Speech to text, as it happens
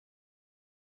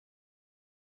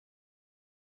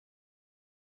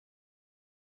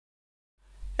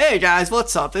Hey guys,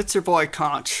 what's up? It's your boy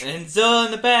Conch. And Zilla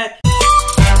in the back.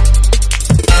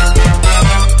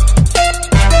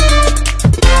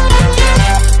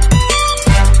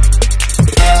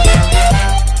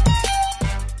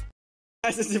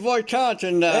 Guys, it's your boy Conch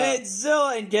and It's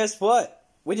Zilla, and guess what?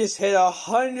 We just hit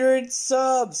 100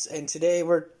 subs, and today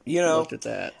we're, look at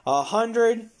that.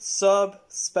 100 sub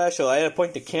special. I had to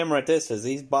point the camera at this because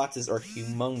these boxes are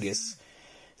humongous.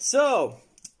 So,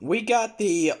 we got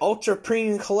the Ultra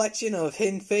Premium Collection of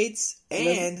Hidden Fates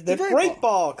and the Great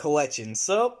Ball Collection.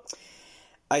 So,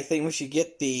 I think we should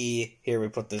get the... Here, we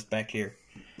put this back here.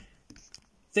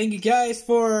 Thank you guys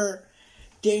for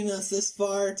getting us this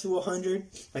far to 100.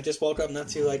 I just woke up not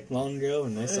too long ago,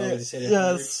 and I saw we just hit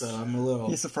 100, so I'm a little...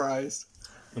 You're surprised.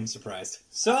 I'm surprised.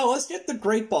 So, let's get the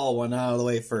Great Ball one out of the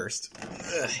way first.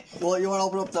 Well, you want to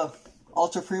open up the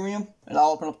Ultra Premium, and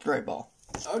I'll open up the Great Ball.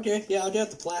 Okay, yeah, I'll get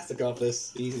the plastic off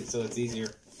this, so it's easier.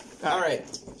 Alright,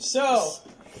 so...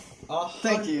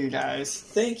 Thank you, guys.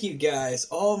 Thank you, guys.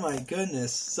 Oh, my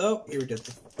goodness. So, here we go.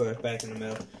 Put it back in the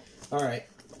middle. Alright,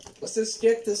 let's just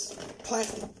get this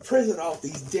plastic prison off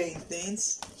these dang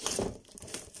things.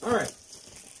 Alright.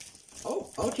 Oh,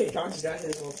 okay, Conch's got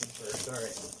his open first.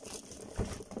 Alright.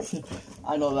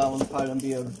 I know that one's probably going to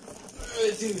be a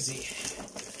doozy.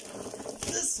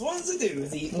 This one's a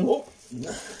doozy. Oh.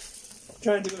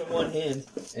 Trying to do it in one hand,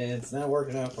 and it's not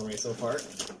working out for me so far.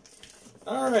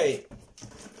 Alright.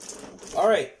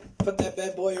 Alright, put that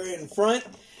bad boy right in front,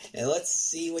 and let's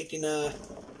see we can,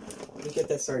 get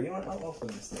that started. You know what? I'll open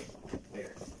this thing.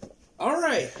 There.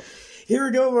 Alright, here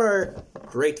we go with our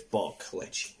Great Ball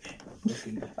Collection.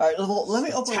 Alright, let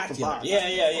me open up the box. Yeah.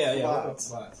 Open up the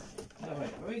box. No, wait,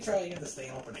 let me try to get this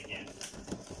thing open again.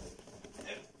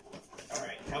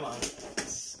 Alright, come on.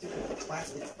 Stupid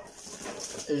plastic.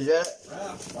 Is that?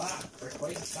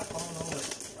 Stop falling over.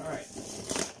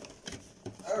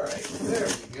 Alright, there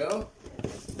we go.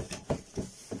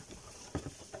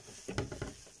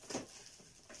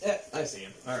 Yeah, I see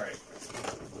him. Alright.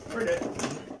 We're good.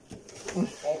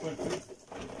 Open.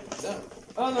 No.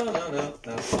 Oh, no.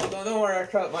 Oh, no, don't worry. I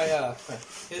cut my,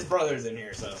 his brother's in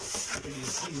here, so he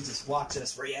can just watch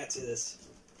us react to this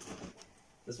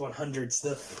 100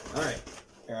 stuff. Alright.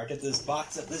 Here, I'll get this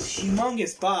box up. This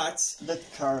humongous box. Get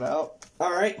the card out.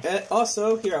 Alright,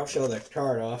 also, here, I'll show the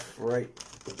card off right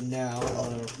now.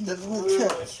 The little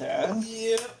chest.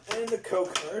 Yep, and the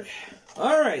code card.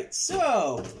 Alright,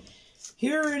 so,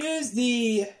 here it is,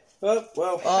 the, the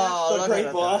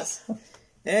Great Ball.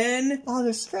 And... Oh,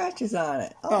 there's scratches on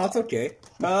it. Oh, it's okay.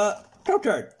 Code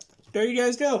card. There you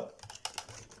guys go.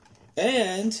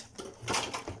 And...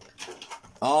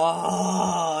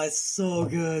 Oh, it's so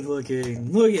good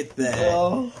looking. Look at that.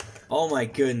 Oh my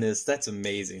goodness, that's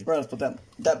amazing. We're gonna put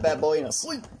that bad boy in a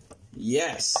sleep.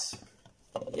 Yes.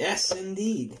 Yes,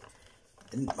 indeed.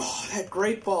 And, oh, that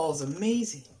Great Ball is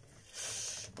amazing.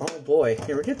 Oh boy.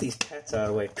 Here, we get these packs out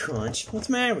of the way. Crunch. What's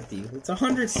the matter with you? It's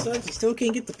 100 subs. You still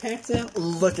can't get the packs out?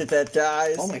 Look at that,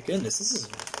 guys. Oh my goodness, this is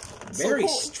very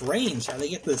strange how they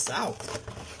get this out.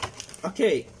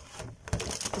 Okay.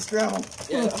 Let's grab them.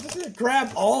 Yeah, I'm just gonna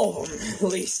grab all of them, at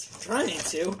least. Trying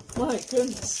to. My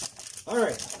goodness.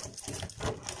 Alright.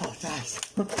 Oh, nice.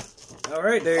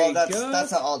 Alright, there you go.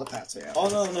 That's not all the packs we have. Oh,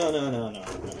 no.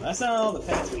 That's not all the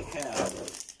packs we have.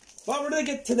 But we're gonna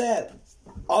get to that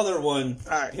other one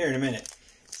here in a minute.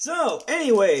 So,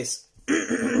 anyways,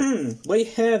 what do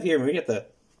you have here? We get the...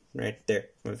 Right there.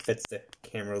 It fits the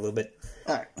camera a little bit.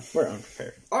 Alright. We're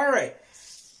unprepared. Alright.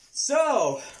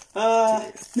 So, 2,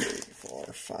 3, 4,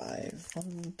 5.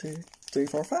 1, 2, 3,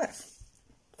 4, 5.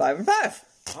 5 and 5.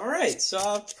 Alright, so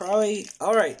I'll probably...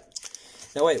 Alright.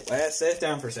 Now wait, let's set it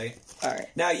down for a second. Alright.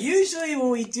 Now, usually when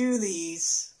we do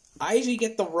these, I usually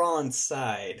get the wrong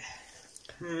side.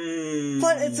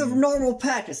 But it's a normal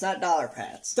pack, it's not dollar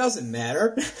packs. Doesn't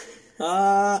matter.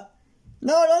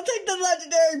 No, don't take the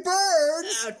legendary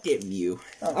birds! I'll give you.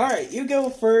 Alright, you go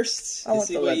first and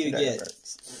see what you get.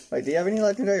 Birds. Wait, do you have any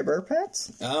legendary bird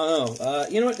packs? I don't know.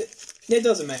 You know what? It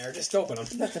doesn't matter. Just open them.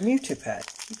 You got the Mewtwo pack.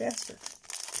 You bastard.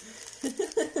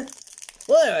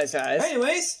 Well, anyways,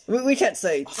 guys. We can't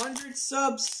say 100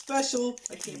 subs special.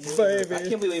 I can't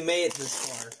believe we made it this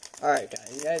far. Alright,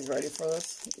 guys. You guys ready for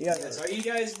this? Yes, are you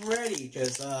guys ready?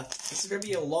 Because this is going to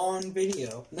be a long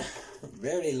video.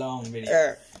 Very long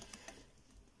video.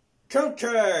 Code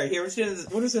card! Here, we're just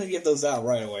going to give those out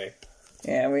right away.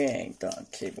 Yeah, we ain't gonna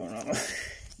keep on.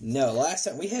 No, last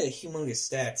time we had a humongous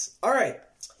stats. Alright.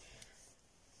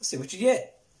 Let's see what you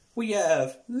get. We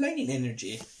have Lightning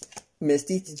Energy.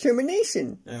 Misty's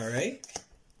Determination. Alright.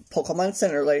 Pokemon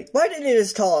Center Lady. Why did they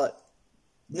just call it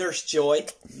Nurse Joy?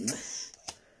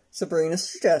 Sabrina's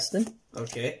Suggestion,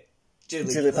 Okay.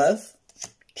 Jigglypuff,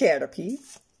 Caterpie,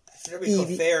 If there be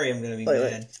Clefairy, I'm gonna be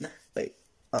mad. Wait.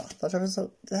 Oh, that was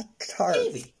that card.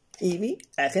 Eevee,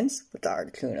 Ekans, with the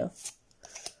Articuno.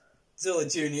 Zilla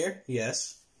Jr.,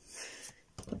 yes.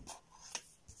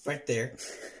 Right there.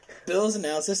 Bill's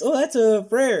analysis. Oh, that's a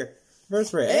rare.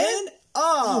 First rare. And,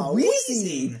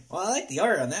 Weezing. Well, I like the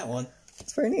art on that one.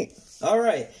 It's very neat.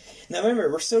 Alright. Now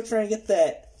remember, we're still trying to get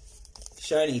that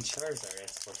shiny Charizard.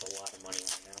 That's worth a lot of money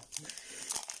right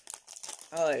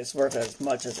now. Oh, it's worth as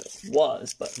much as it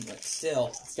was, but still,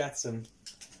 it's got some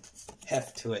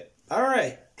heft to it.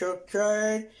 Alright. Code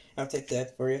card. I'll take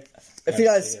that for you. If you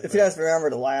guys remember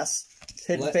the last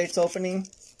Hidden Fates opening,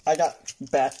 I got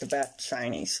back-to-back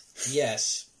shinies.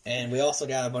 Yes. And we also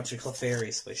got a bunch of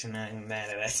Clefairies, which I'm not mad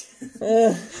at.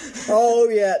 Oh,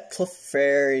 yeah,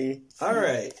 Clefairy.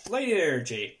 Alright, Light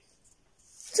Energy.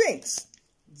 Jinx.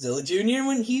 Zilla Jr.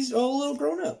 when he's all a little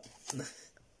grown up.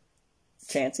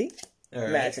 Chansey. All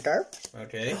right. Magikarp.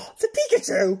 Okay. The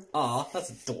Pikachu. Aw,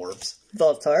 that's adorbs.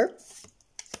 Voltorb.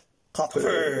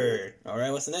 Copper.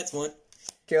 Alright, what's the next one?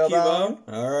 Cubone.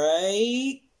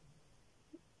 Alright.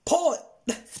 Pull it!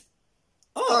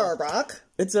 Arbok.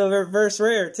 It's a reverse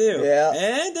rare, too. Yeah.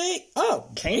 And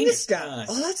Kangaskhan.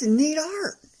 Oh, that's a neat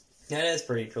art. That is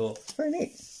pretty cool. It's very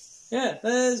neat. Yeah,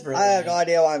 that is pretty I have no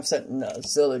idea why I'm setting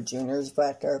Zilla Juniors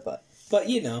back there, but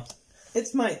you know,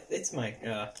 it's my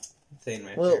thing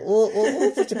right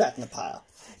we'll put you back in the pile.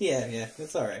 Yeah,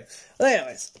 it's alright. Well,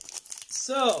 anyways.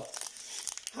 So,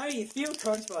 how do you feel,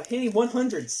 Crunch, about hitting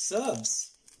 100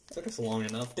 subs? Took us long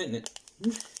enough, didn't it?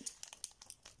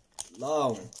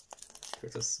 Long.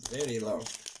 Took us very long.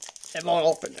 It won't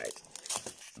open right.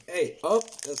 Hey,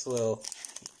 this will.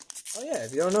 Oh yeah,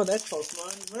 if you don't know, that's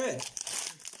Pokemon Red.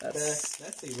 That's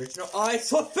the original. Oh, it's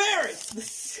Clefairy!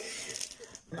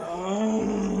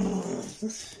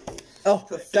 Oh,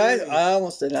 guys, I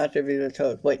almost did not give you the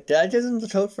toad. Wait, did I give them the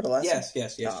toad for the last one?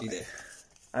 Yes, you did.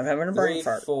 I'm having a brain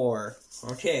fart. 4.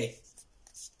 Okay.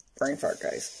 Brain fart,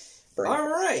 guys.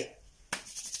 Alright.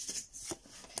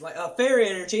 Fairy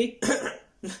Energy.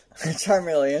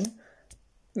 Charmeleon.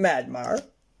 Madmar.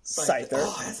 Scyther.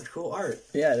 Oh, that's a cool art.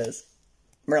 Yeah, it is.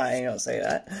 We're not even going to say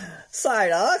that.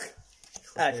 Psyduck.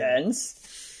 Ekans.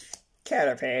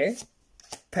 Caterpie.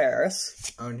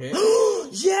 Paris. Okay.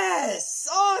 Yes!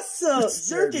 Awesome!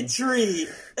 Circuitry!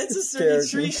 It's a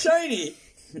Circuitry shiny!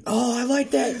 Oh, I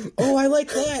like that! Oh, I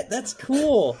like that! That's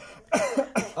cool!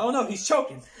 Oh no, he's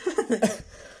choking!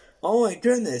 Oh my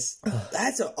goodness!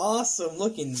 That's an awesome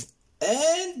looking...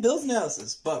 And Bill's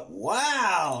analysis, but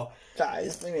wow!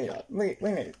 Guys, we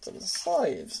need some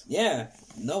slaves. Yeah,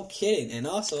 no kidding. And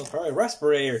also probably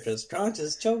respirator, because Conch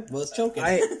was choking.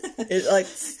 It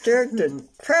scared the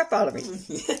crap out of me.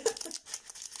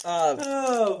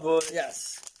 Oh boy.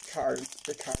 Yes.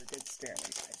 The card did scare me,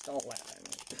 guys. Don't laugh at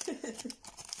me.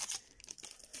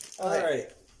 Alright.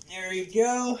 There you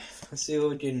go. Let's see what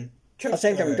we can I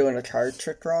think I'm doing a card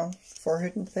trick wrong for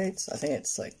Hidden Fates. I think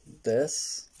it's like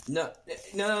this. No,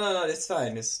 it's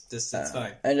fine. It's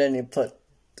fine. And then you put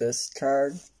this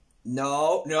card.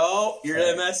 No, you're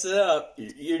gonna mess it up.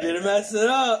 You're gonna mess it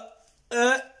up.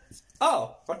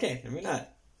 Oh, okay, maybe not.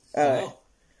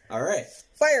 Alright.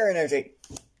 Fire Energy.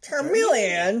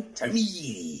 Charmeleon.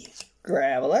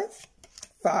 Graveler.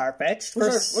 Farfetch'd.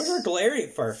 Where's our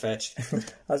Galarian Farfetch'd?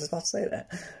 I was just about to say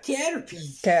that.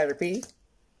 Caterpie.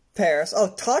 Paris. Oh,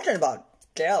 talking about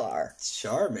Galar.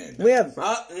 Charmander. We have...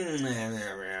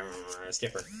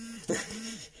 Skipper.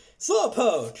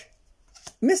 Slowpoke.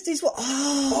 Misty's...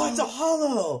 Oh, it's a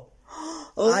holo.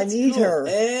 Oh, I need her.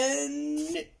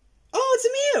 And... Oh, it's a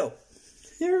Mew.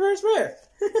 Your reverse rare.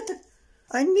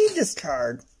 I need this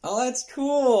card. Oh, that's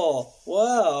cool.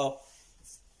 Wow.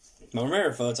 Now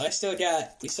remember, folks, we still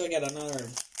got another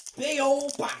big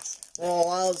old box. Well,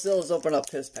 while Zilla's open up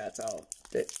his pats, I'll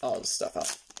get all the stuff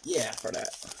out. Yeah. For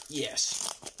that.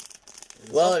 Yes.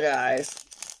 Well, guys,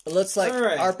 it looks like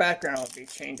our background will be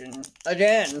changing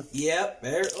again. Yep.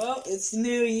 Well, it's the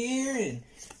new year, and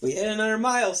we hit another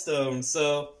milestone,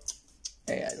 so...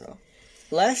 There you go.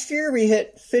 Last year, we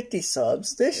hit 50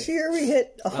 subs. This year, we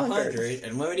hit 100.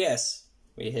 And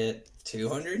we hit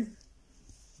 200?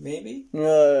 Maybe?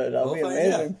 That'll be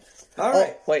amazing. All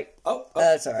right. Oh, wait. Oh.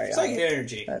 That's all right. Psychic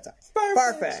Energy. That's all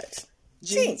right. Farfetch'd.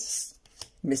 Jinx.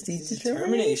 Misty's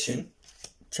Determination.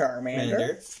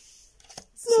 Charmander.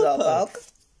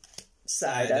 Slowpoke.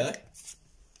 Psyduck.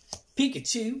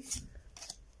 Pikachu.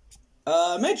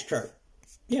 Magikarp.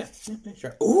 Yeah,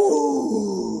 Magikarp.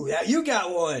 Ooh, yeah, you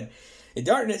got one. A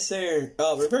Darkness there.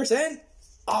 Reverse and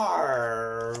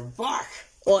Arbok.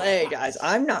 Well, hey guys,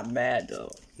 I'm not mad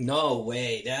though. No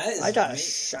way. That is I got a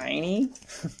amazing. shiny.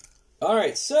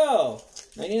 Alright, so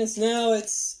I guess now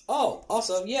it's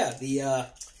also the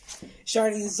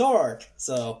shiny Zork.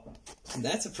 So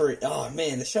that's a pretty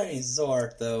the shiny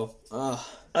Zork though.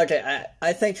 Okay,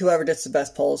 I think whoever gets the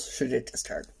best pulls should get this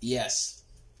card. Yes.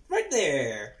 Right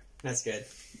there. That's good.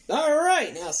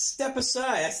 Alright, now step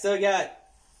aside. I still got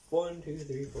 1, 2,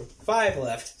 3, 4, 5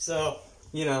 left. So,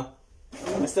 I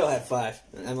still have 5.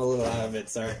 I'm a little out of it,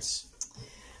 sorry. Just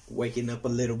waking up a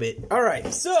little bit.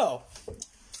 Alright, so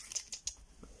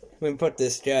we put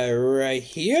this guy right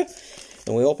here.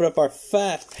 And we open up our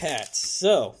 5 packs.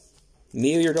 So,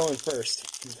 Mew, you're going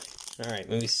first. Alright,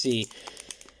 let me see.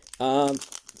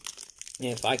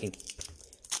 If I can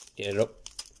get it up.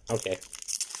 Okay.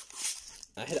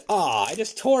 I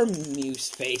just tore Mew's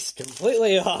face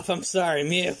completely off. I'm sorry,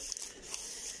 Mew.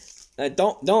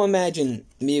 Don't imagine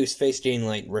Mew's face getting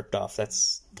like ripped off.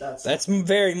 That's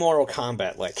very Mortal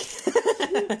Kombat like.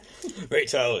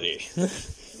 Fatality.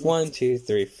 1, 2,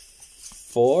 3,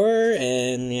 4,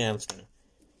 and yeah, I'm just gonna.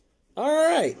 All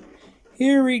right,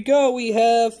 here we go. We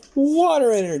have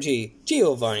Water Energy,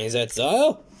 Giovanni's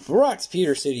Exile, Brock's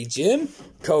Pewter City Gym,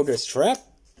 Codra's Trap,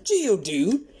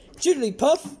 Geodude,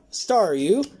 Jigglypuff,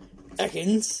 Staryu,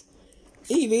 Ekans,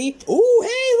 Eevee. Ooh,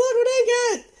 hey, look what I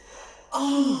got!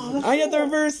 Oh, I got the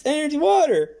reverse energy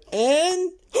water,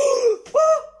 and I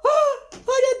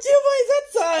got Giovanni's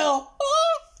Exile.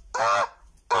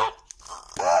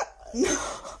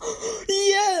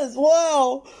 Yes,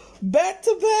 wow, back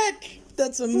to back.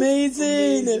 That's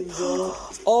amazing.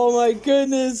 Oh my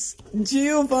goodness,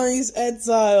 Giovanni's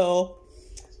Exile.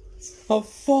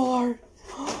 Afar.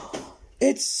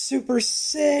 It's super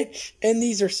sick, and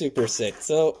these are super sick.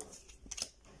 So,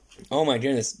 oh my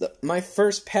goodness, my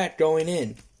first pack going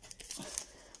in.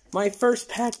 My first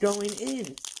pack going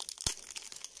in.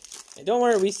 And don't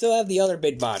worry, we still have the other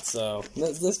big bots, so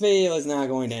this video is not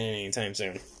going to end anytime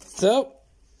soon. So,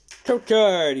 code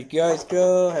card, you guys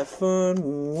go, have fun.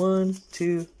 1,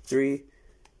 2, 3,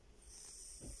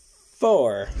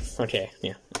 4. Okay,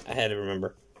 yeah, I had to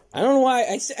remember. I don't know why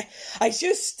I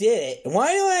just did it.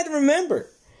 Why do I have to remember?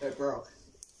 It broke.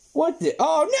 What the?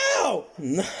 Oh no!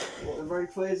 Well, the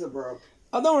right plays it broke.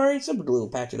 Oh, don't worry. Super glue will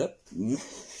patch it up.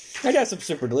 I got some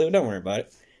super glue. Don't worry about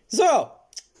it. So,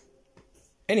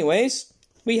 anyways,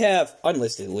 we have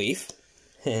Unlisted Leaf.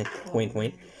 Wink,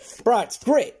 wink. Brock's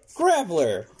Great,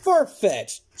 Graveler,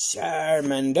 Farfetch,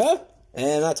 Charmander,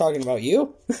 and I'm not talking about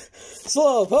you.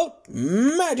 Slowpoke,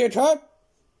 Magikarp,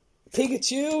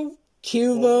 Pikachu,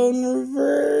 Cubone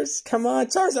Reverse. Come on,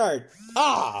 Charizard.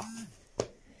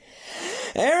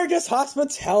 Arrogance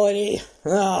Hospitality.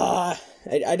 I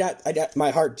got my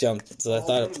heart jumped, so I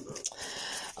thought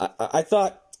I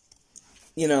thought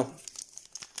it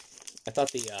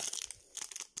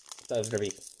was gonna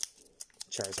be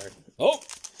Charizard. Oh,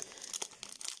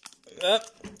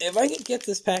 if I can get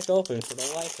this pack open for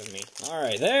the life of me. All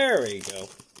right, there we go.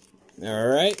 All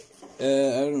right,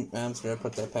 I'm just gonna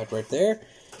put that pack right there.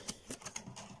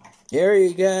 There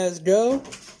you guys go,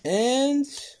 and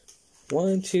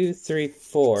 1, 2, 3,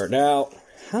 4. Now,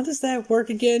 how does that work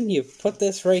again? You put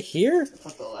this right here?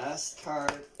 Put the last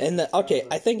card. And okay,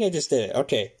 I think I just did it.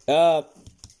 Okay,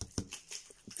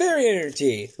 Fairy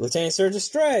Energy, Lieutenant Surge's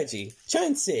Strategy,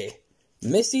 Chansey,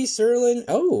 Misty Serlin,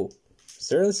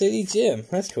 Serlin City Gym,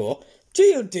 that's cool.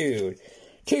 Geodude,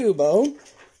 Cubone,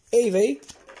 Eevee,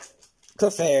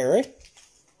 Clefairy.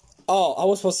 Oh, I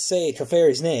was supposed to say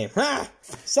Clefairy's name.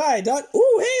 Psyduck.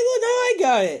 Ooh, hey, look, now I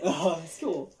got it. Oh, that's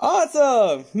cool.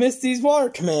 Awesome. Misty's Water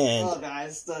Command. Oh,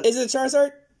 guys. Is it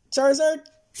Charizard? Charizard?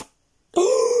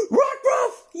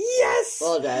 Rockruff! Yes!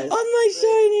 Well, guys. On my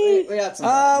shiny! We got some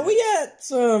bad news. We got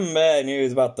some bad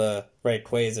news about the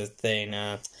Rayquaza thing.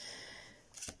 It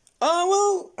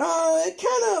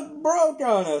kind of broke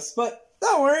on us, but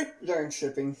don't worry. During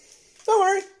shipping. Don't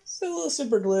worry. Still a little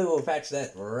super glue will patch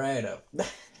that right up.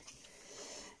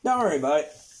 Don't worry about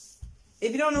it.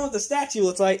 If you don't know what the statue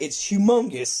looks like, it's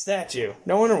humongous statue.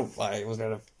 No wonder why it was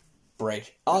gonna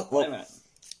break. And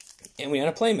we got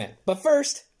a playmat. But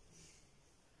first,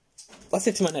 let's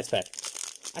get to my next pack.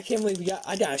 I can't believe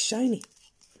I got a shiny.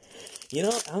 You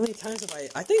know, how many times have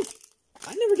I think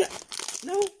I never got.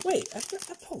 No, wait. I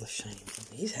pulled a shiny from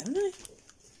these, haven't I?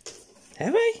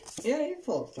 Have I? Yeah, you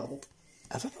pulled a couple.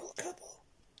 Have I pulled a couple?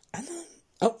 I don't.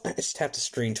 Oh, I just tapped the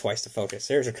screen twice to focus.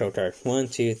 There's a code card. 1,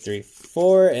 2, 3,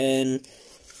 4, and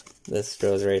this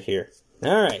goes right here.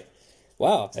 Alright.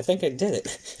 Wow, I think I did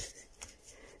it.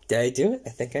 Did I do it? I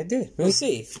think I did. Let me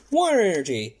see. Water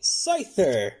Energy,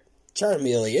 Scyther,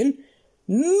 Charmeleon,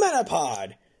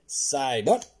 Metapod,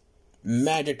 Psyduck,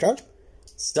 Magikarp,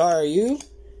 Staryu,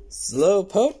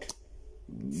 Slowpoke,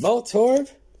 Voltorb,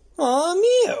 aw,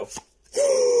 Mew.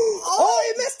 Oh,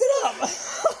 you messed it up!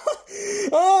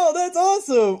 Oh, that's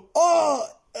awesome! Oh,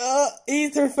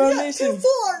 Ether Foundation. You got 2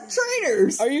 full-art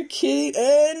trainers! Are you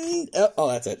kidding? And oh,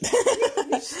 that's it.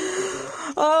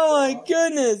 Oh my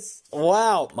goodness!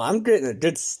 Wow, I'm getting a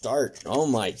good start. Oh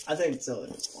my. I think Silly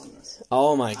just won this.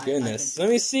 Oh my goodness. Let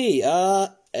me see.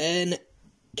 And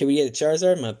can we get a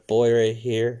Charizard? My boy right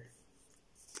here.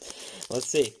 Let's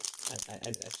see.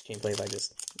 I just can't believe I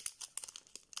just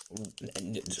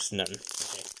nothing.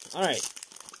 Okay. All right.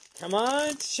 Come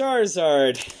on,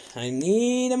 Charizard. I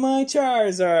need my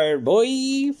Charizard,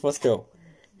 boy. Let's go.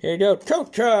 Here you go.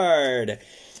 Code card.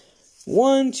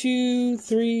 1, 2,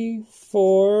 3,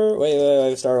 4.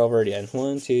 Wait. Start over again.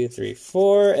 1, 2, 3,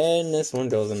 4. And this one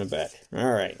goes in the back.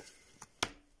 Alright.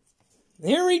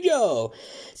 Here we go.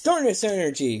 Darkness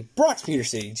Energy. Brock's Peter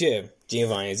City Gym.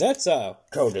 Giovanni Zetso.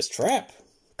 Coda's Trap.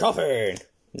 Coffin.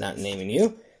 Not naming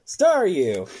you.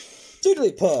 Staryu.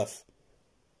 Jigglypuff.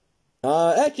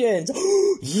 Ekans.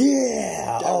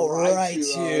 Yeah! Alright,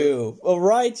 you.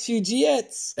 Alright, you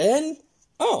Jets. And.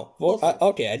 Oh, well,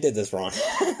 okay, I did this wrong.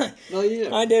 No, you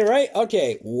didn't. I did right?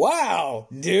 Okay, wow,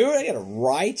 dude, I gotta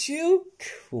write you?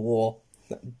 Cool.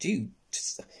 Dude,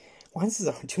 why is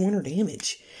this 200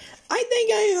 damage? I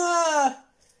think I,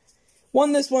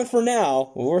 won this one for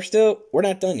now. We're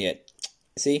not done yet.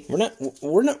 See, we're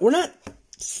not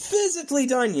physically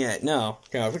done yet, no,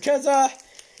 because,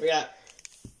 we got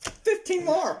 15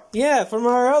 more. Yeah, from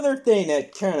our other thing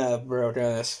that kind of broke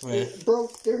us. It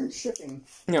broke during shipping.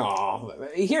 No,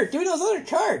 here, do those other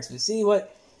cards to see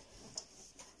what.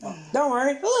 Oh, don't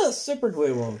worry, a little super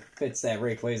glue one fits that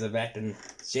Rayquaza back in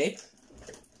shape.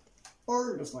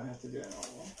 Or just might have to do it all.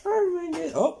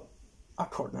 Oh, I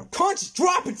caught now. Conch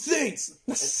dropping things.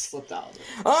 It slipped out.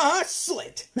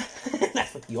 Slipped.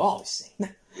 That's what you always say.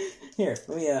 Here,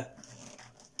 let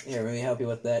me help you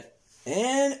with that.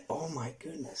 And, oh my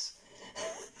goodness.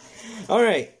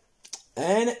 Alright.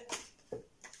 And,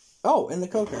 and the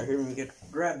code card. Here, we can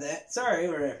grab that. Sorry,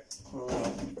 we're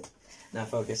not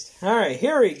focused. Alright,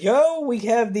 here we go. We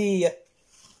have the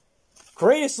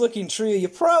greatest looking trio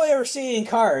you've probably ever seen in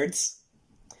cards.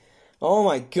 Oh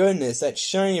my goodness, that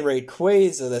shiny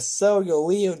Rayquaza, the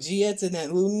Solgaleo GX, and that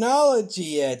Lunala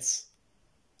GX.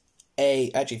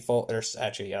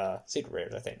 Secret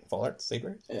rares, I think. Full art,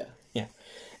 secret? Yeah. Yeah.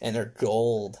 And they're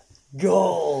gold.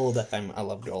 Gold! I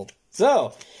love gold.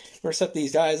 So, we're going to set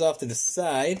these guys off to the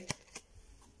side.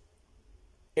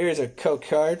 Here's a code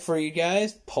card for you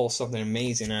guys. Pull something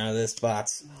amazing out of this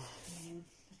box.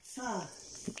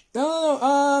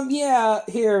 Yeah,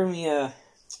 here,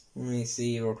 let me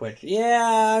see real quick.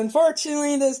 Yeah,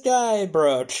 unfortunately, this guy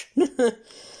broke.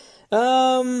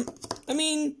 I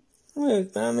mean,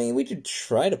 we could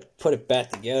try to put it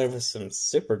back together with some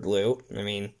super glue.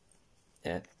 We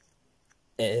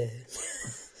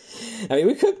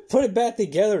could put it back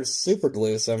together with super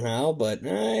glue somehow, but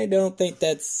I don't think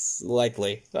that's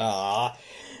likely. Aw,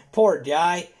 poor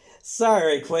guy.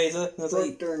 Sorry, Rayquaza.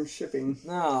 Broke during shipping.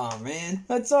 Oh man,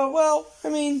 that's all. Well,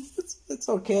 it's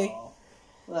okay. Oh,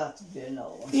 we'll have to get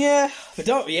another one. Yeah, but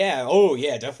don't. Yeah, oh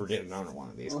yeah, definitely get another one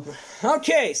of these.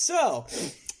 Okay, so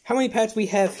how many packs we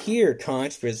have here,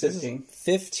 Conch? 15.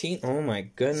 15. Oh my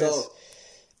goodness.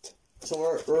 So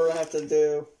we're gonna have to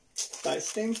do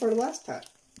dice game for the last pack.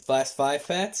 Last 5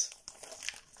 packs?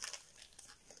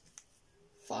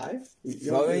 5?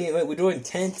 We're doing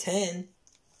 10-10.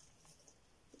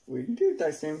 We can do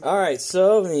dice game. Alright,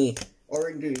 so we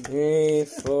can do 3,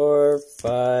 4,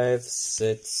 5,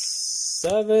 6,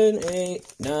 7,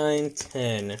 8, 9,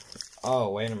 10. Oh,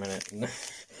 wait a minute.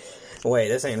 Wait,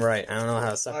 this ain't right. I don't know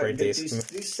how to separate these.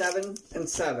 Do 7 and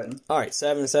 7. Alright,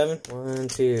 7 and 7. 1,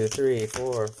 2, 3,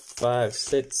 4, 5,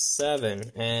 6,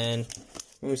 7. And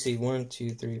let me see. 1, 2,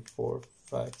 3, 4,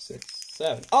 5, 6,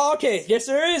 7. Oh, okay. Yes,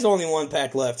 there is only 1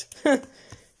 pack left.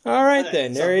 Alright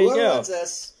then. There you go. What's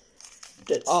this?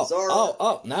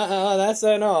 No, that's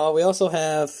not all. We also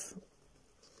have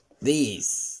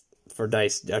these for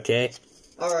dice, okay?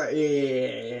 Alright,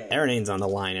 yeah. Everything's on the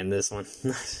line in this one.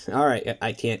 Alright,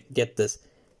 I can't get this.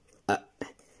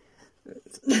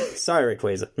 Sorry,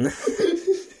 Rayquaza.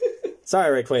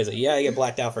 Sorry, Rayquaza. Yeah, I get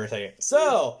blacked out for a second.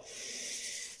 So,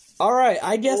 alright,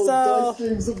 I guess dice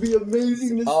games will be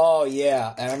amazing. Oh,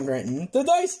 yeah, I'm renting the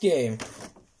dice game.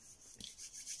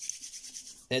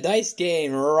 The dice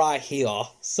game right here.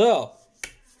 So,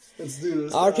 let's do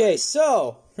this. Okay,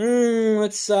 so,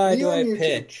 what side do I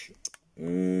pick?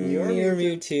 Mew or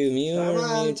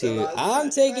Mewtwo. I'm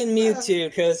taking Mewtwo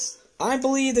because I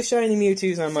believe the shiny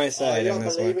Mewtwo's on my side on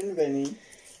this one. I don't believe in Vinny.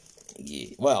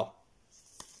 Yeah, well,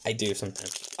 I do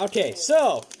sometimes. Okay,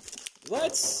 so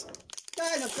let's.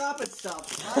 Guys, stop it, stop.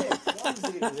 I am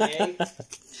clumsy today.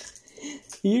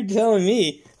 You telling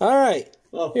me? All right.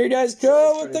 Oh, Here you guys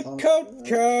go with the code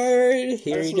card.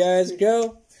 Here you guys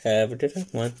go. Have a good time.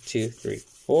 1, 2, 3,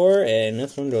 4, and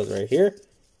this one goes right here.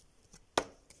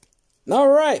 All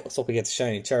right. Let's hope we get the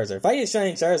shiny Charizard. If I get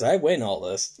shiny Charizard, I win all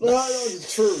this. No,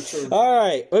 true. All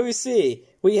right. Let me see.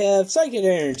 We have Psychic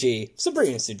Energy,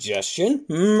 Sabrina Suggestion,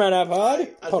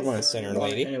 Metapod, Pokemon Center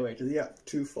Lady. Anyway, because you got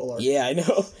 2 full art. Yeah, I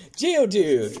know.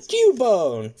 Geodude,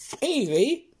 Cubone,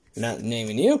 Eevee, not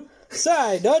naming you,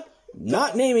 Psyduck,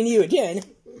 not naming you again,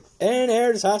 and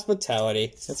Air's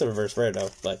Hospitality. That's a reverse rare though,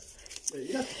 but.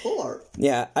 You got the full art.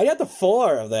 Yeah, I got the full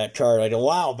art of that card like a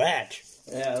while back.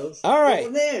 Yeah, it was.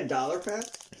 Alright. Wasn't they a $1 pack?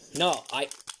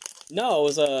 No, it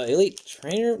was a Elite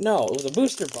Trainer. No, it was a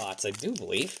Booster Box, I do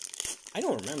believe. I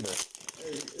don't remember.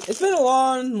 It's been a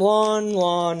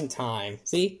long time.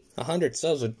 See? 100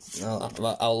 subs with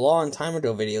a long time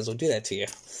ago videos will do that to you.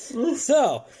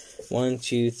 So, 1,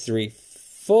 2, 3,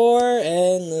 4,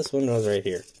 and this one goes right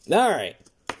here. Alright.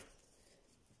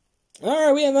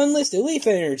 Alright, we have Unlisted Leaf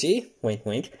Energy, wink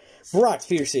wink, Brock's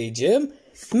Fierce Gym,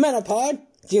 Metapod,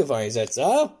 Giovanni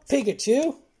Zetsu,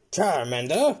 Pikachu,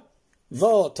 Charmander,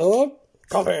 Voltorb,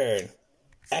 Coffin,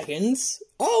 Ekans,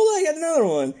 oh, I got another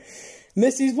one,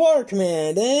 Misty's Water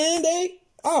Command, and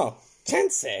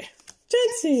Chansey.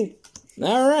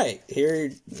 Alright,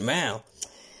 here, wow,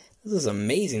 this is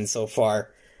amazing so far.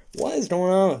 What is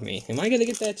going on with me? Am I gonna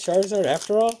get that Charizard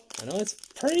after all? I know it's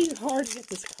pretty hard to get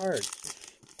this card.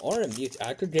 Or a Mewtwo.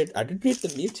 I could get the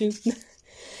Mewtwo.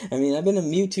 I mean, I've been a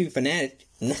Mewtwo fanatic.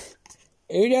 Here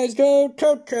you guys go.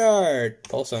 Code card.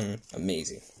 Also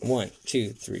amazing. 1, 2,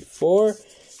 3, 4.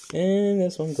 And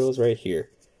this one goes right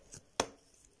here.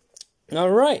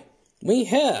 Alright. We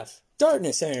have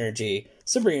Darkness Energy,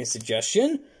 Sabrina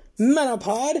Suggestion,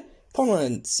 Metapod,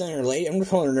 Pokemon Center Late. I'm going to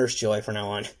call her Nurse Joy from now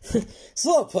on.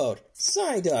 Slowpoke,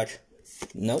 Psyduck.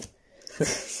 Nope.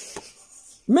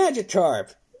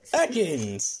 Magikarp.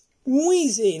 Ekans,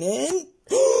 Weezing, and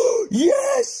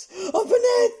yes, a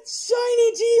Banette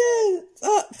shiny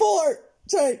GS, 4.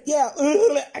 Sorry, yeah,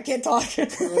 I can't talk.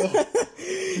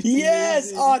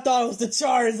 Yes, oh, I thought it was the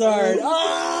Charizard.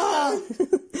 Ah!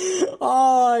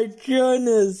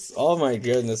 Oh my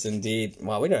goodness, indeed.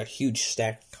 Wow, we got a huge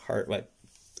stack of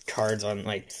cards on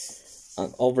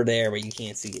over there, but you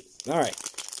can't see it. All right,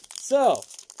 so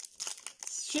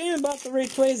shame about the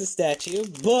Rayquaza statue,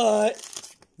 but.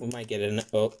 We might get an.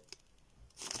 Oh.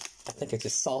 I think I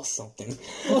just saw something.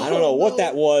 I don't know what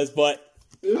that was, but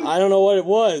I don't know what it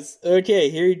was. Okay,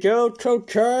 here you go. Code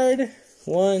card.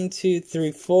 1, 2,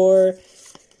 3, 4.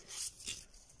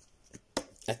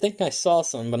 I think I saw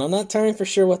some, but I'm not entirely for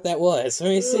sure what that was. Let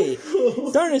me see.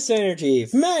 Darkness Energy.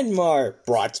 Magmar.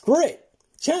 Brock's Grit.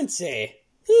 Chansey.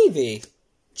 Eevee.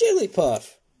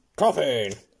 Jigglypuff.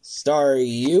 Coffin.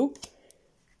 Staryu.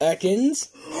 Ekans.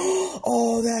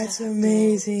 Oh, that's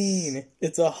amazing.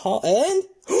 It's a and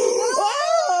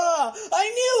ah, I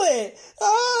knew it.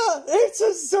 Ah, it's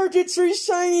a Circuitry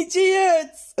Shiny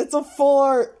GX. It's a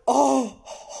 4. Oh,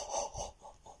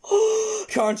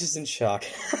 conscious in shock.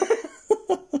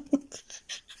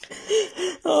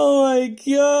 Oh my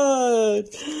god.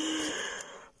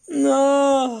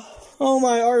 No. Oh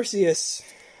my Arceus.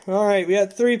 All right, we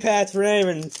got 3 pats for him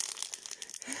and.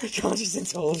 Conscious in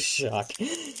total shock.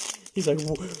 He's like,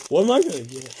 what am I gonna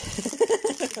get?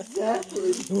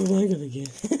 Exactly. What am I gonna get?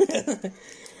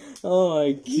 Oh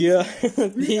my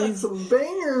god. We got some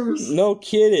bangers. No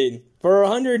kidding. For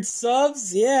 100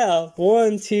 subs, yeah.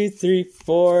 1, 2, 3,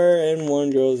 4, and 1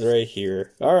 goes right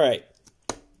here. Alright.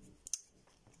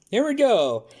 Here we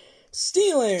go.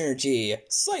 Steel Energy,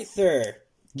 Scyther,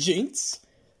 Jinx,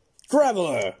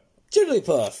 Graveler,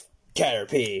 Jigglypuff,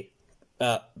 Caterpie.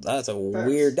 That's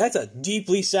a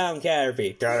deeply sound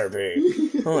Caterpie.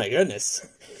 Oh my goodness.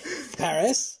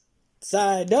 Paris,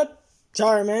 Psyduck,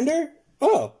 Charmander.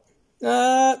 Oh,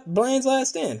 Blaine's Last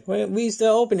Stand. We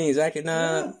still open these. I can,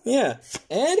 yeah.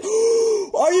 And,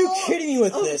 are you kidding me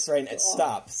with this right now?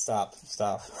 Stop.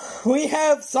 We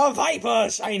have Survivor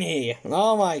Shiny.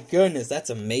 Oh my goodness, that's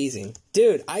amazing.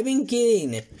 Dude, I've been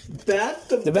getting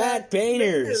the Bat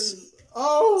Banners.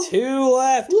 Oh. 2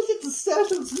 left. Look at the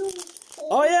stats.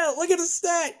 Oh yeah, look at the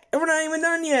stack. We're not even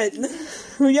done yet.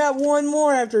 We got 1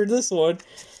 more after this one.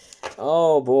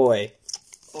 Oh boy.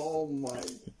 Oh my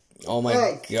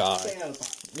god. Stay out of the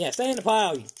pile. Yeah, stay in the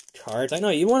pile, you cards. I know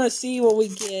you want to see what we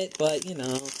get, but you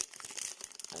know.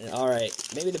 Alright,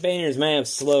 maybe the banners may have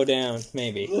slowed down.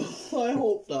 Maybe. I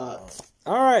hope not.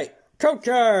 Alright, code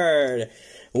card.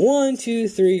 1, 2,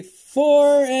 3,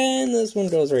 4, and this one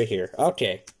goes right here.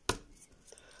 Okay.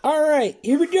 Alright,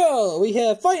 here we go. We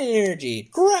have Fighting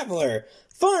Energy, Grappler,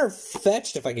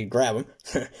 Farfetch'd, if I could grab him,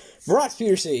 Brock's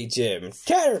Pewter City Gym,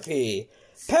 Caterpie,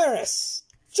 Paris,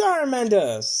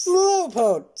 Charmander,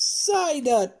 Slowpoke,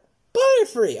 Psyduck,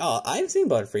 Butterfree. Oh, I haven't seen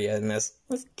Butterfree yet in this.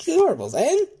 That's adorable.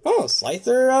 And,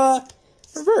 Scyther,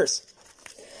 reverse.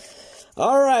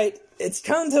 Alright, it's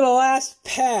come to the last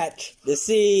patch to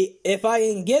see if I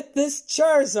can get this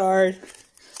Charizard.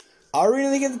 Are we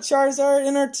gonna get the Charizard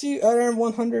in our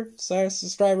 100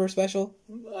 subscriber special?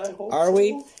 I hope Are so.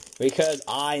 we? Because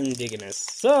I'm digging this.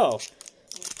 So,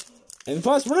 and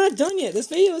plus, we're not done yet. This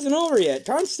video isn't over yet.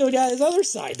 Tom's still got his other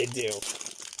side to do.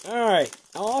 Alright,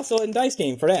 I'll also in Dice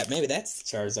Game for that. Maybe that's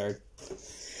the Charizard.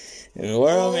 And the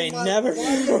world may never.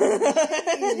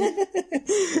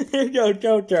 Here you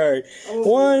go card.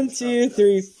 1, 2,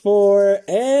 3, 4,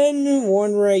 and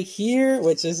one right here,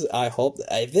 which is, I hope,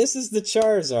 if this is the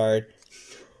Charizard,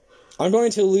 I'm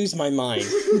going to lose my mind.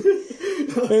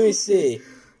 Let me see.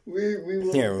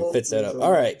 Here, we'll fix that up.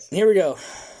 Alright, here we go.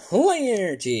 Light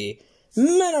Energy,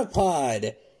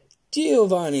 Metapod,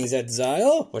 Giovanni's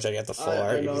Exile, which I got the full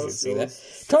art, you can see that.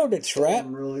 Coda Trap,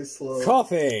 Really slow.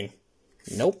 Coughing,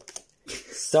 nope.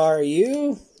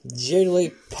 Staryu,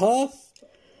 Jigglypuff,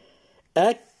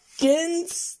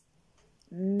 Ekans,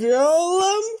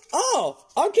 Golem. Oh,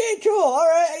 okay, cool.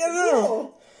 Alright, I got another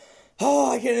one.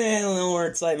 Oh, I can handle no more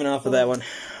excitement off of that one.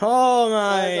 Oh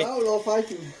my. I don't know if I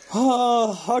can.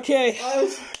 Oh, okay.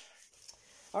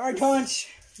 Alright, Conch.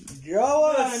 Go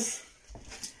on.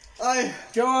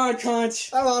 Go on,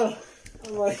 Conch. I'm on.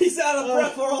 He's out of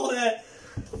breath for all that.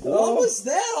 What was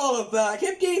that all about? I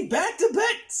kept getting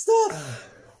back-to-back stuff.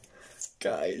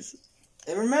 Guys.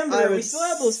 And remember, we still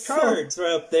have those cards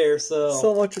right up there, so...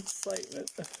 So much excitement.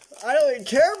 I don't even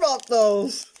care about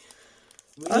those.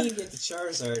 We need to get the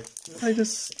Charizard.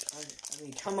 I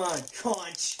mean, come on,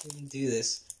 Conch. We can do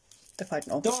this. If I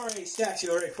know. Don't worry,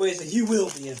 statue or equation, you will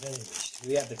be avenged.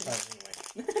 We have the card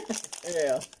anyway.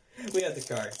 Yeah. We have the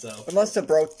card, so... It must have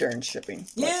broke during shipping.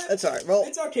 Yeah. That's alright. Well,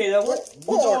 it's okay, though.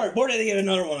 We're going to get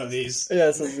another one of these.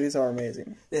 Yes, these are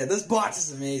amazing. Yeah, this box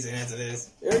is amazing as it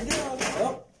is. There we go.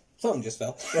 Oh, something just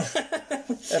fell.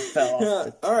 It fell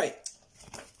off. Alright.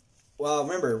 Well,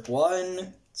 remember,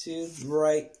 1, 2,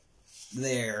 right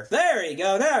there. There you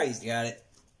go. Now he's got it.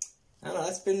 I don't know,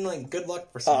 that's been, like, good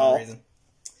luck for some reason.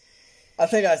 I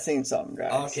think I've seen something,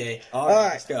 guys. Okay.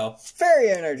 Alright, let's go.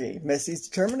 Fairy Energy, Missy's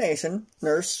Determination,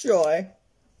 Nurse Joy.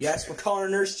 Yes, we're calling her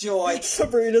Nurse Joy.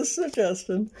 Sabrina's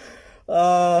Suggestion.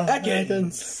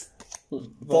 Ekans.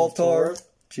 Voltorb.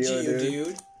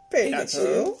 Geodude.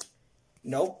 Pikachu.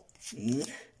 Nope.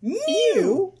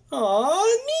 Mew.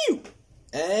 Aw, Mew.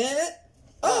 And...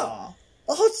 Oh,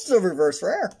 it's the reverse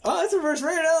rare. Oh, it's a reverse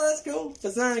rare. Oh, that's cool.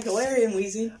 It's not a Galarian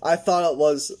Weezy. I thought it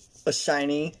was a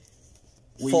shiny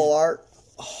full art,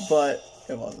 but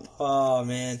it wasn't. Oh,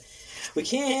 man. We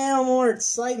can't handle more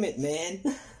excitement, man.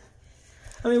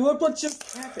 I mean, what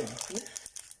just happened?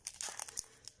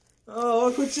 Oh,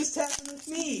 look what just happened with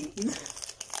me.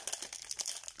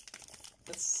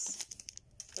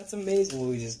 That's amazing what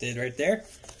we just did right there.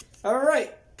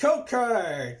 Alright, code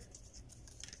card.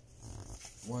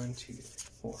 1, 2,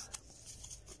 4.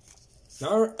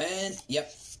 No, and,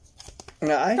 yep.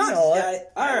 No, I know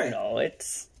it. Alright. I know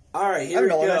it's... Alright, here we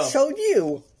go. I know what I showed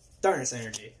you. Darkness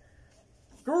Energy.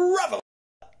 Gravel.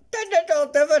 Technical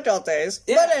difficulties.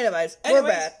 Yeah. But anyways, we're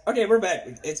back. Okay, we're back.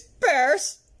 It's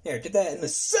Bears. Here, get that in the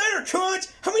center, Conch!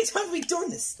 How many times have we done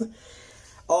this?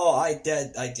 Oh, I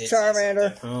did.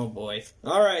 Charmander. Oh, boy.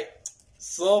 Alright.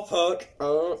 Slowpoke.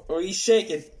 Oh, he's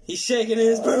shaking. He's shaking in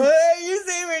his boots. Hey, you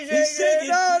see me shaking. He's shaking.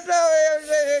 No, I'm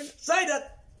shaking. Psyduck.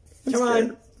 Come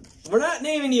on. We're not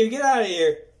naming you. Get out of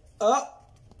here. Oh,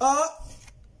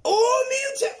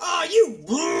 Mewtwo. Oh, you.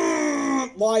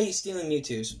 Why are you stealing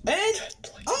Mewtwo's? And,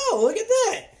 oh, look at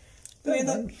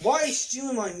that. Why are you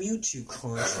stealing my Mewtwo,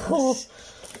 Conch?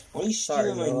 Why are you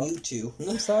stealing my Mewtwo?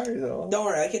 I'm sorry, though. Don't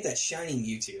worry, I get that shiny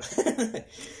Mewtwo.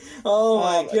 Oh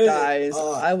my goodness.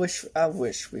 Guys, I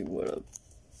wish we would have.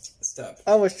 Stop.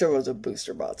 I wish there was a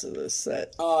booster box of this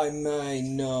set. I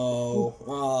know.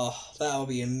 Oh, that would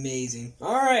be amazing.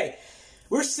 Alright.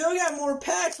 We're still got more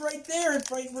packs right there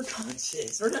right for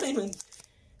Conches. We're not even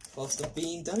close to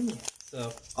being done yet.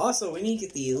 So, also, we need to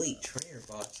get the Elite Trainer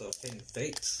box of Hidden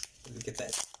Fates. We can get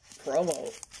that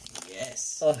promo.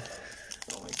 Yes. Oh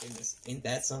my goodness. Ain't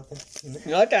that something?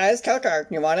 Look, guys, card.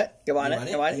 You want it? You want it?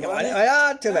 You want it?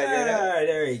 Ah, too bad. Alright,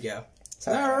 there you go.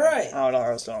 Alright. I don't know where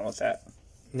I was going with that.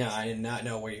 No, I did not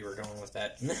know where you were going with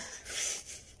that.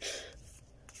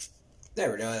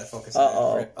 There we go. That focus.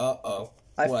 Uh-oh. Uh-oh.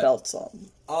 I What? felt something.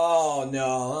 Oh,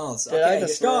 no. It's, Did okay, I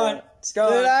just it's gone. ruin it? It's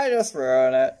gone. Did I just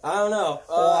ruin it? I don't know.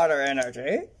 Water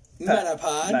energy.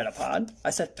 Metapod. Metapod.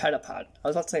 I said Petapod. I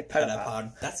was about to say Petapod.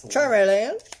 Metapod. That's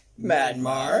Charmeleon.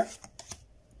 Madmar.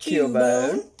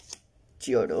 Cubone.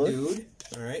 Geodude. Dude.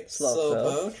 Alright.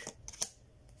 Slowpoke.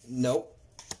 Nope.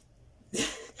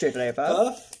 Jigglypuff.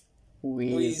 Puff.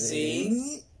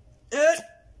 Wheezy.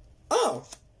 Oh.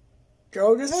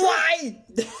 Go just Why?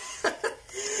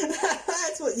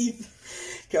 That's what you...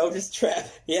 Go just trap.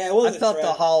 Yeah, it was I felt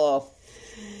the hollow.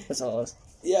 That's all it was.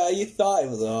 Yeah, you thought it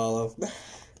was a hollow.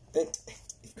 You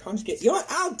know what?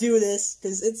 I'll do this,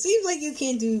 because it seems like you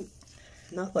can't do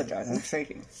nothing. Look, guys, I'm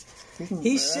shaking. You can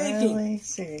He's really shaking.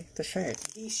 See the shake.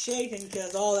 He's shaking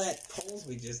because all that polls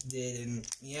we just did, and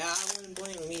yeah, I wouldn't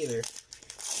blame him either.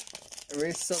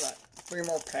 We still got 3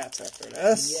 more pats after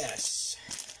this. Yes.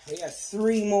 We got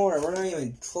 3 more. We're not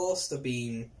even close to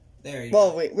being... There you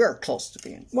Well, go. we're close to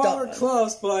being Well, done. we're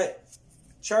close, but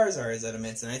Charizard is at a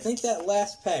miss, and I think that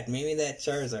last pack, maybe that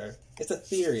Charizard... It's a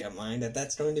theory of mine that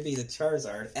that's going to be the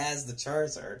Charizard as the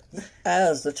Charizard.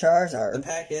 As the Charizard. The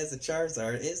pack as the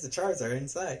Charizard is the Charizard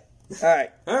inside.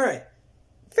 Alright. Alright.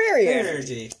 Fairy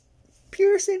Energy.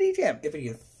 Pure City Gym. If we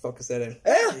can focus that in.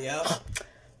 Yeah. Yep.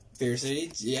 Pure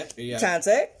City. Yep. There you go.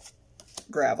 Chansey.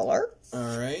 Graveler.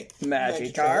 Alright.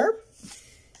 Magikarp.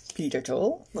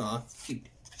 Pikachu. Aw, cute.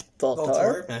 Voltorb.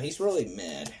 Voltorb. Now he's really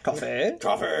mad. Coffee.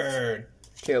 Crawford.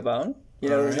 Cubone. You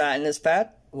know who's not in this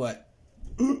pat? What?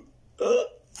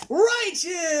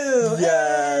 Raichu!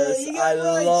 Yes, Hey, you got I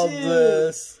love Raichu!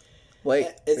 this. Wait,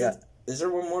 Is there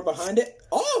one more behind it?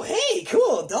 Oh, hey,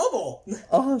 cool, double.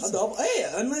 awesome. A double. Hey,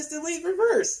 unlisted leaf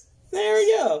reverse. There we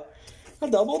go. A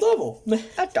double.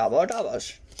 A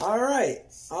doubles. All right.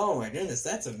 Oh my goodness,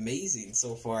 that's amazing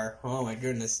so far. Oh my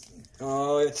goodness.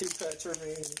 Oh, I have 2 pets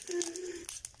remaining.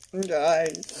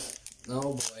 Guys,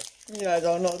 Oh boy. you guys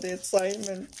don't know the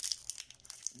excitement.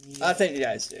 Yeah. I think you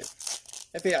guys do.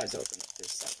 If you guys open up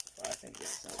this stuff, I think you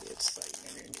guys know the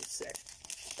excitement you're going to be sick.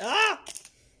 Ah!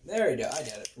 There we go. I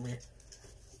got it from here.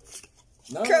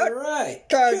 All Code- right.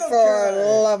 Card Code for card.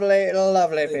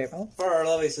 lovely people. For our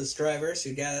lovely subscribers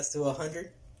who got us to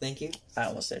 100, thank you. I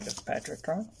almost said just Patrick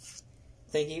Trump.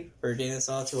 Thank you for getting us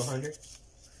all to 100.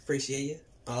 Appreciate you,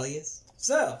 all of you.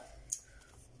 So,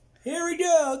 here we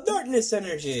go. Darkness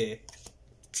Energy.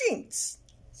 Jinx.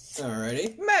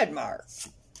 Alrighty. Madmar.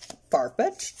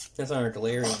 Farfetch. That's our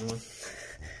Galarian one.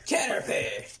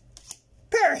 Caterpie.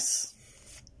 Paris.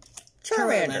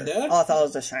 Charmander. Charmander. Oh, I thought it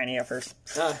was a shiny at first.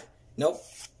 Nope.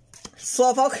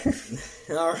 Slowpoke.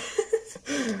 Alright.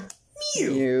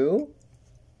 Mew. You.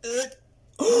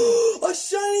 A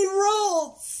shiny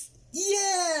Ralts!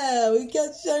 Yeah! We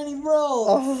got shiny Ralts!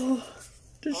 Oh,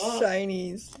 the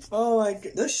shinies. Oh my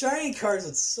god. Those shiny cards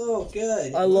look so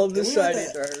good. I love the We got shiny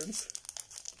that- cards.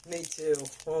 Me too.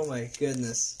 Oh my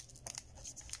goodness.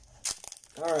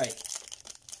 Alright.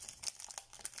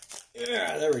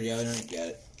 Yeah, there we go. I don't get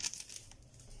it.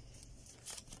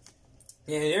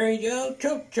 And there we go.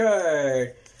 Code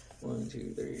card. 1,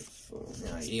 2, 3, 4.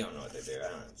 No, you don't know what to do. I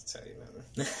don't have to tell you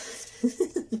nothing.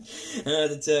 I don't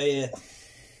have to tell you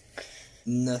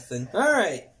nothing.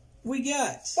 Alright. We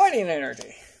got Fighting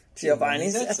energy.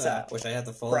 Giovanni's Etza. which I have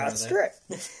to follow. Broad Strip.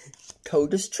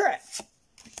 Toad's Trap.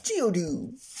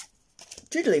 Geodude.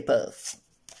 Jigglypuff.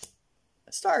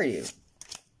 Staryu.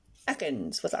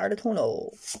 Ekans with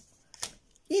Articuno.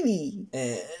 Eevee.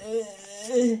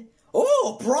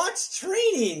 Oh, Brock's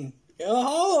training.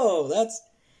 Oh, that's.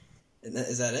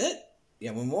 Is that it?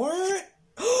 Yeah, one more.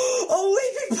 Oh,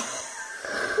 wait.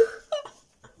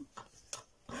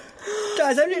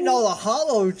 Guys, I'm getting all the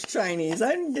hollow shinies.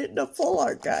 I'm getting the full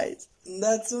art, guys.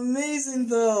 That's amazing,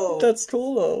 though. That's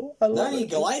cool, though. I love Now you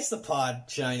it. Glyphosopod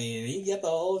shiny, and you get the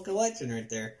whole collection right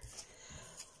there.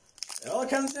 It all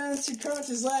comes down to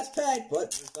Crunch's last pack,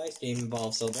 but there's dice game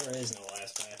involved, so there is no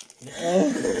last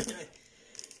pack.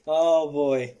 Oh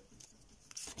boy.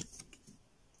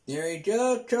 There you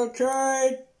go, code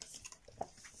card.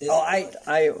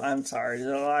 I'm sorry.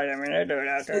 I didn't mean to do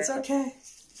that. It's okay.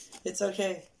 It's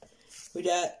okay. We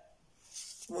got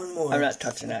one more. I'm not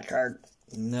touching that card.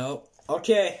 Nope.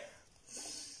 Okay.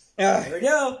 Ah. Here we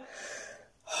go.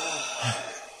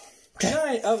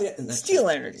 Alright. Oh, yeah. Steel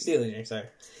Energy. Steel Energy, sorry.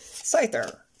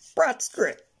 Scyther. Broad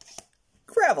Strip.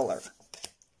 Graveler.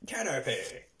 Caterpie.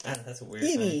 That's a weird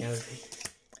Eevee. sound.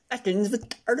 Ekans with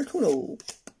Articuno.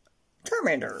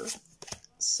 Charmander.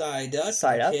 Psyduck.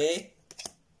 Psyduck. Okay.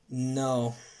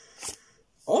 No.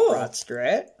 Oh. Broad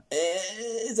Strip.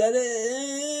 Is that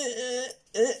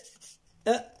it?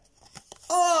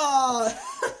 Oh!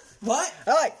 What?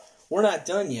 I like. We're not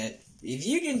done yet. if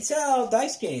you can tell,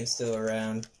 Dice Game's still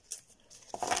around.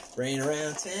 Bringing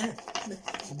around town.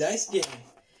 Dice Game.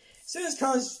 As soon as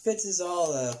Carlos fits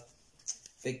all the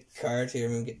big cards here,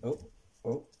 we get.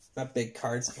 Oh, not big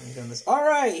cards.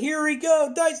 Alright, here we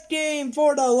go. Dice Game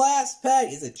for the last pack.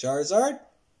 Is it Charizard?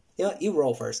 You know what? You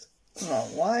roll first. Oh,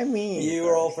 why me? You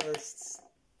roll first.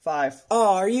 5.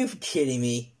 Oh, are you kidding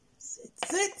me?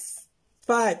 6.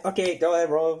 5. Okay, go ahead,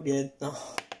 roll again.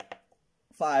 Oh.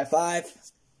 5. 5.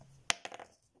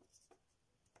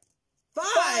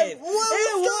 5! What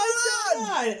was going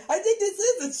on? I think this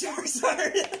is a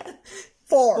Charizard.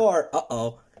 4. 4.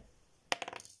 Uh-oh.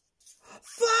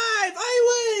 5!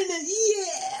 I win!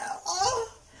 Yeah!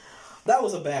 Oh. That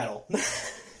was a battle.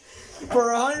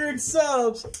 For 100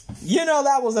 subs, you know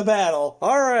that was a battle.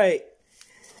 Alright.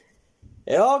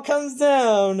 It all comes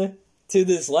down to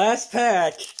this last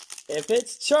pack. If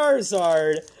it's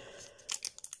Charizard,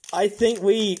 I think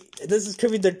this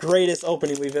could be the greatest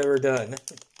opening we've ever done.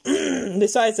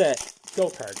 Besides that, go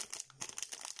card.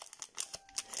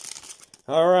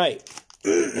 Alright.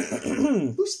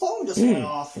 Whose phone just went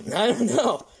off? I don't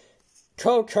know.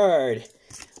 Go card.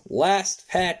 Last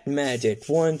pack magic.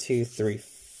 1, 2, 3,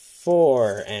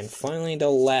 4. And finally the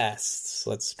last.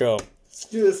 Let's go. Let's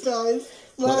do this, guys.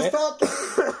 Last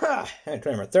pack. I'm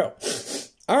trying my throat.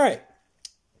 Alright.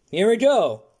 Here we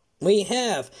go. We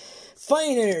have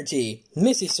Fine Energy,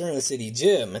 Missy Serna City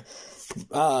Gym,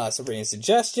 Sabrina's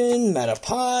Suggestion,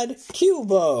 Metapod,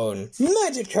 Cubone,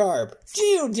 Magikarp,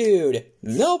 Geodude,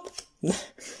 nope,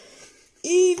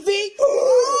 Eevee,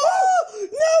 oh,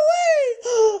 no way,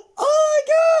 oh my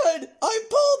god, I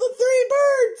pulled the 3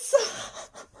 birds,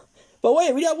 but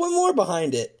wait, we got one more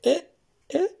behind it,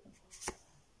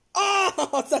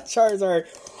 oh, it's a Charizard,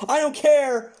 I don't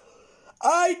care,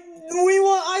 I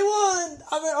won,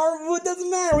 it doesn't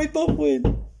matter, we both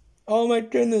win, oh my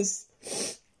goodness.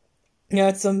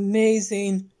 That's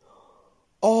amazing.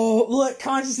 Oh, look,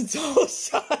 Conscious and Total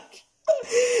Shock.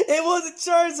 It was a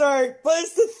Charizard, but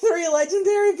it's the 3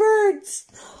 legendary birds.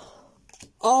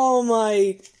 Oh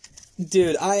my...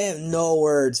 Dude, I have no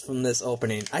words from this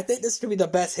opening. I think this could be the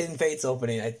best Hidden Fates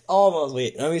opening.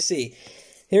 Wait, let me see.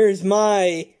 Here's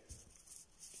my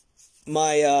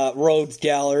Rogues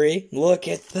Gallery. Look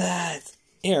at that.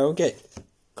 Here, we'll get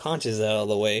Conscious out of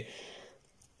the way.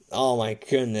 Oh my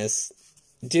goodness.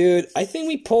 Dude, I think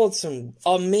we pulled some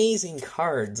amazing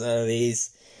cards out of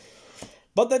these.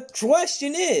 But the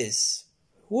question is,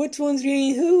 which one's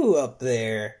getting who up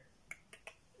there?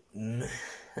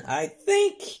 I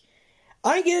think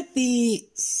I get the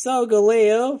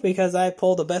Solgaleo because I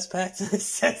pulled the best packs in the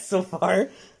set so far.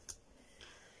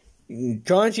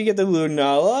 Can't you get the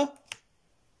Lunala?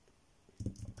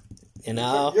 And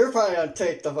now You're probably gonna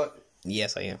take the...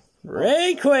 Yes, I am.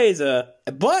 Rayquaza!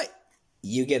 But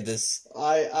you get this.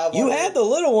 You had the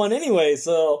little one anyway,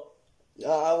 so.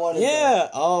 I wanted. Yeah.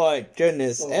 Oh my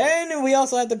goodness. Oh. And we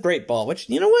also have the Great Ball, which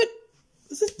you know what?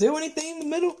 Does this do anything in the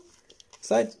middle?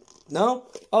 Besides, no.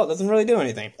 Oh, it doesn't really do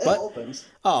anything. It opens.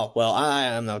 Oh well, I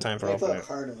have no time for opening. Put a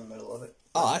card in the middle of it.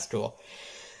 Oh, that's cool.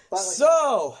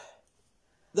 So.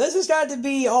 This has got to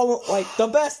be like the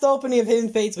best opening of Hidden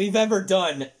Fates we've ever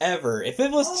done, ever. If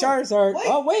it was Charizard... Wait.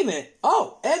 Oh, wait a minute.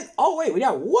 Wait, we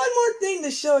got one more thing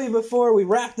to show you before we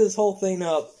wrap this whole thing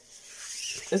up.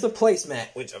 There's a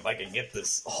placemat, which if I can get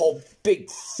this whole big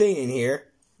thing in here.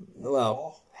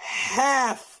 Well,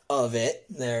 half of it.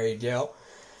 There you go.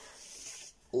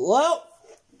 Well,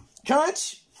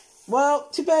 Conch, well,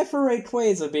 too bad for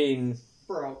Rayquaza being...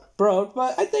 Broke,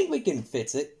 but I think we can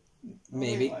fix it.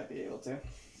 Maybe. We might be able to.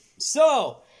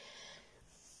 So,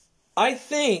 I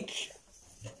think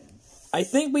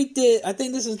this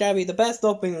has got to be the best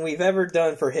opening we've ever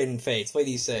done for Hidden Fates. What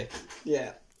do you say?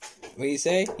 Yeah. What do you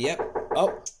say? Yep.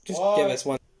 Oh, just give us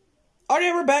one.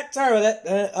 Okay, we're back. Sorry about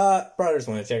that. Brothers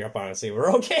want to check up on us, see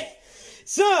we're okay.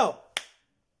 So,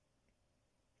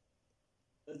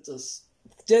 this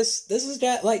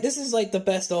is like the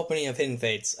best opening of Hidden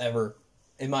Fates ever,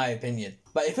 in my opinion.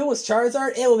 But if it was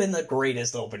Charizard, it would have been the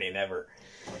greatest opening ever.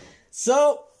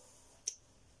 So,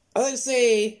 I like to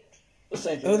say, with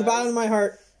the bottom of my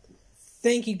heart,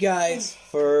 thank you guys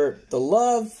for the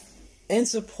love and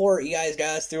support you guys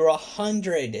got us through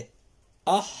 100.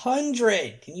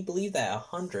 100! Can you believe that?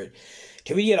 100.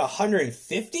 Can we get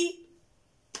 150?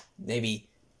 Maybe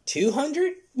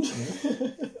 200?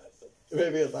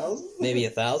 Maybe 1,000? Maybe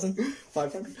 1,000?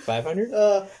 500? 500?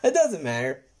 It doesn't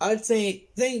matter. I'd say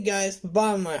thank you guys from the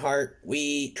bottom of my heart.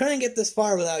 We trying to get this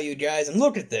far without you guys, and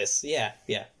look at this. Yeah.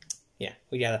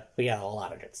 We got a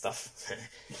lot of good stuff.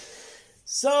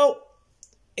 So,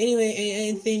 anyway,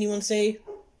 anything you want to say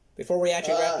before we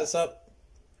actually wrap this up?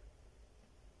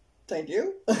 Thank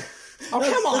you. Oh,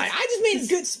 come on. I just made a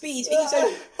good speech. And you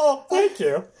said, oh, thank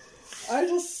you.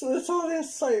 It's all the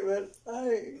excitement.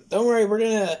 Don't worry, we're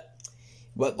going to...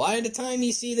 But by the time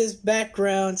you see this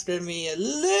background, it's going to be a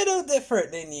little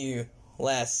different than you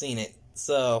last seen it.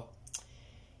 So,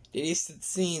 you're used to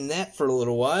seeing that for a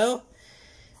little while.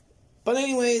 But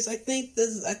anyways, I think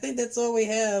that's all we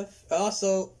have.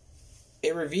 Also,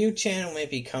 a review channel may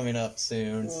be coming up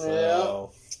soon.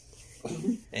 So,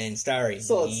 and sorry.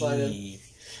 So excited.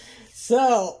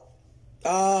 So,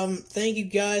 thank you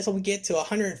guys. Hope we get to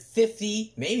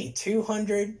 150, maybe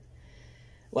 200.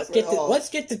 Let's get to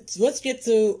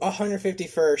 150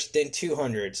 first, then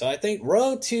 200. So I think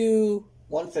road to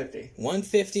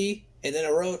 150, and then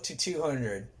a road to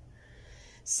 200.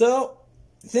 So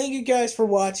thank you guys for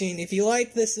watching. If you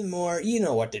like this and more, you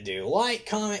know what to do. Like,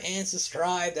 comment, and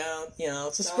subscribe.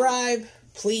 Subscribe,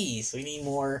 please. We need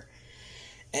more.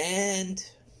 And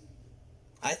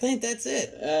I think that's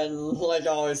it. And like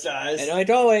always,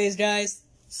 guys, guys,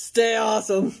 stay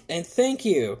awesome. And thank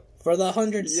you for the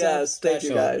 100 subs special. Thank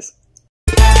you, guys.